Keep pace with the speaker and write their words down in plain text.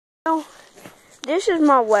Now, this is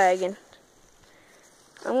my wagon.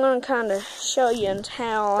 I'm going to kind of show you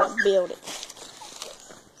how I built it.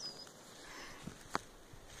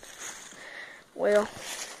 Well,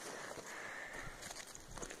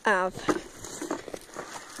 I've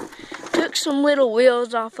took some little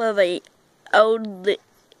wheels off of a old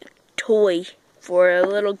toy for a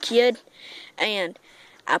little kid, and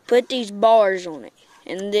I put these bars on it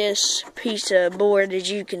and this piece of board,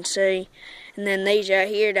 as you can see, and then these right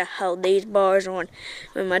here to hold these bars on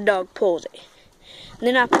when my dog pulls it. And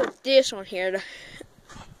then I put this on here to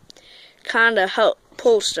kind of help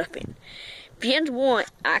pull stuff in. If you want,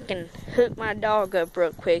 I can hook my dog up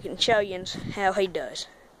real quick and show you how he does.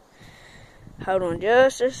 Hold on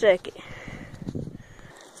just a second.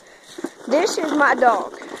 This is my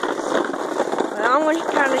dog. But I'm going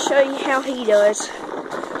to kind of show you how he does.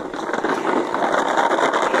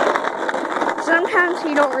 Sometimes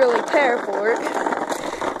he don't really care for it,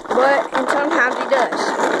 and sometimes he does.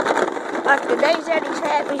 Like the days that he's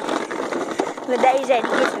happy, and the days that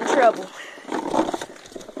he gets in trouble.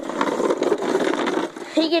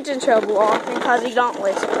 He gets in trouble often because he don't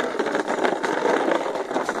listen.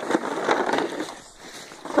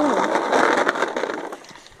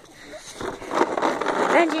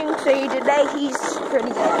 As you can see, today he's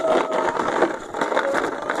pretty good.